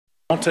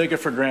Don't take it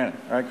for granted.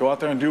 All right, go out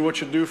there and do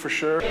what you do for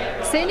sure.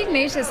 St.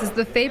 Ignatius is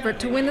the favorite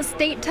to win the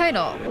state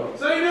title.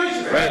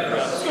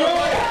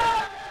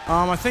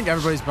 I think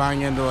everybody's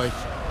buying into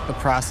the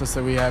process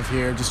that we have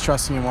here, just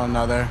trusting in one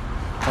another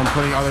and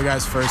putting other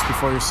guys first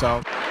before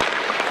yourself.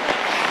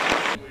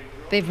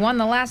 They've won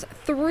the last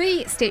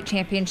 3 state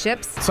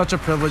championships. It's such a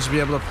privilege to be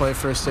able to play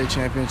for a state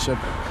championship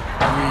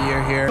every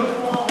year here.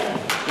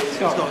 Let's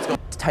go.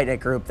 It's a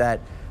tight-knit group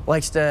that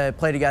likes to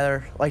play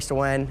together, likes to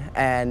win,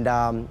 and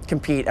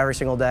compete every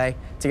single day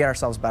to get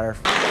ourselves better.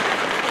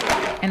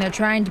 And they're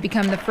trying to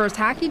become the first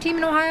hockey team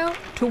in Ohio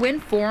to win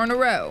 4 in a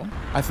row.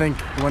 I think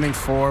winning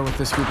 4 with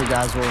this group of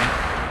guys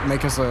will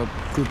make us a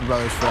group of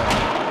brothers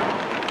forever.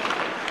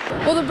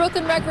 Well, the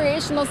Brooklyn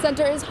Recreational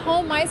Center is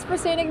home ice for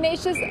St.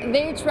 Ignatius.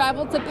 They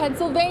traveled to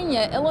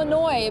Pennsylvania,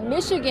 Illinois,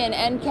 Michigan,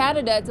 and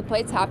Canada to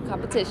play top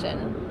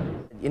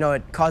competition. You know,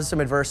 it caused some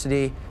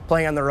adversity,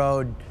 playing on the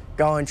road,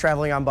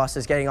 traveling on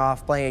buses, getting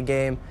off, playing a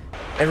game.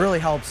 It really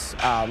helps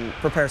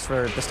prepare us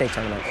for the state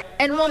tournament.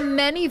 And while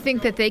many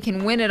think that they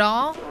can win it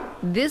all,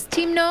 this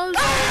team knows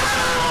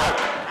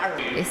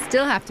they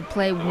still have to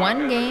play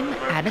one game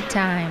at a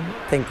time.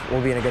 I think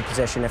we'll be in a good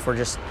position if we're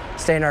just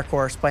staying our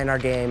course, playing our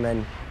game,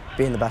 and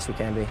being the best we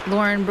can be.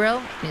 Lauren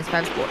Brill, News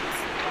 5 Sports.